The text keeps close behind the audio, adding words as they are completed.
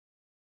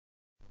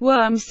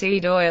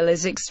Wormseed oil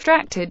is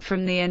extracted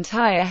from the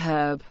entire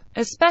herb,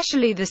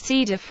 especially the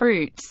cedar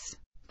fruits,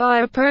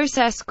 by a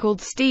process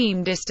called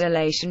steam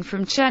distillation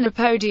from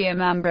Chenopodium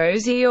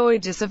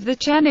ambrosioides of the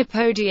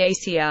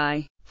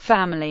Chenopodiaceae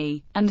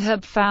family, and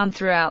herb found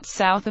throughout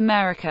South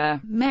America,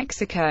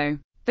 Mexico,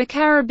 the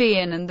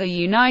Caribbean and the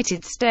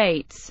United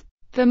States.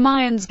 The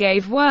Mayans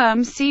gave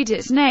wormseed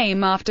its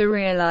name after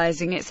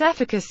realizing its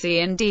efficacy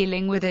in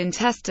dealing with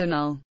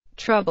intestinal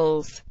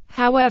troubles.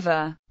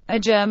 However, a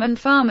German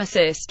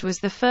pharmacist was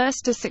the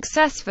first to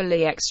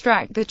successfully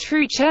extract the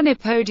true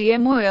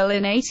Chenopodium oil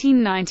in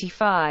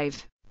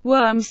 1895.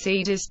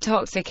 Wormseed is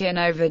toxic in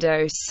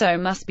overdose, so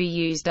must be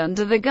used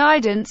under the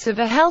guidance of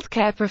a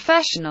healthcare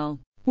professional.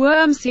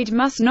 Wormseed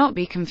must not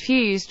be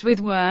confused with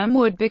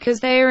wormwood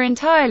because they are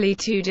entirely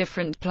two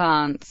different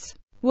plants.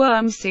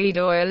 Wormseed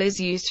oil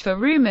is used for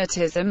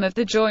rheumatism of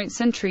the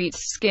joints and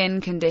treats skin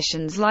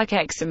conditions like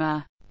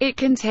eczema. It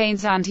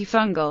contains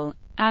antifungal,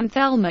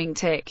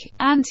 anthelmintic,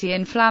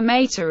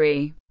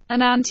 anti-inflammatory,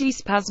 and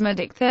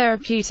antispasmodic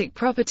therapeutic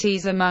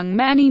properties among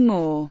many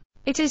more.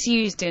 It is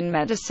used in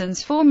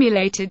medicines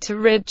formulated to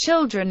rid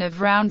children of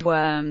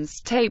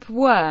roundworms,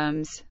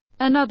 tapeworms,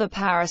 and other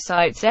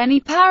parasites, any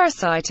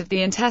parasite of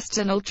the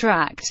intestinal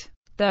tract,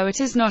 though it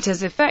is not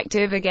as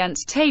effective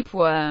against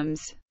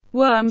tapeworms.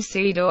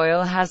 Wormseed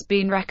oil has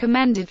been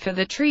recommended for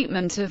the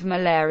treatment of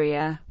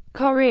malaria,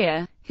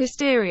 chorea,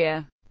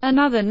 hysteria, and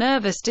other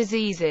nervous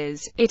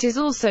diseases. It is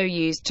also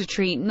used to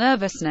treat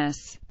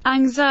nervousness,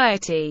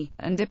 anxiety,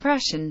 and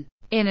depression.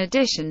 In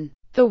addition,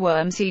 the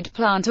wormseed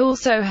plant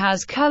also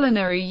has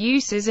culinary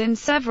uses in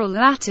several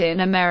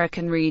Latin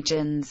American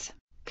regions.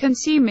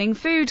 Consuming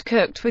food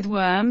cooked with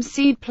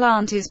wormseed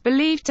plant is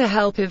believed to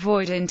help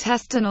avoid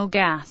intestinal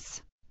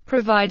gas,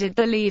 provided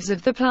the leaves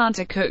of the plant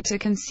are cooked or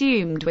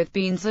consumed with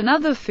beans and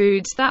other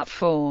foods that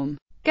form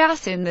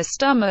gas in the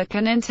stomach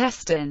and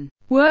intestine.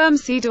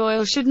 Wormseed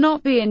oil should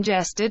not be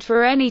ingested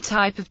for any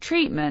type of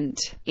treatment,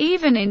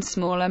 even in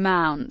small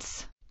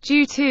amounts,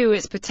 due to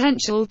its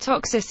potential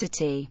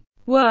toxicity.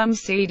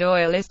 Wormseed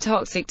oil is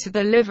toxic to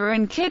the liver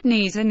and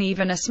kidneys, and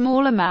even a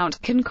small amount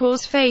can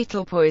cause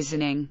fatal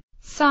poisoning.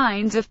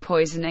 Signs of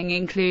poisoning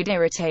include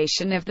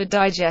irritation of the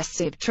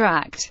digestive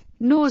tract,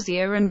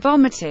 nausea and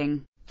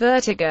vomiting,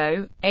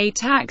 vertigo,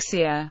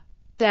 ataxia,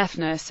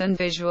 deafness and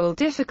visual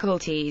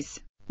difficulties.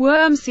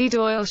 Wormseed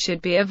oil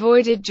should be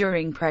avoided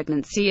during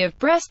pregnancy of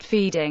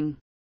breastfeeding.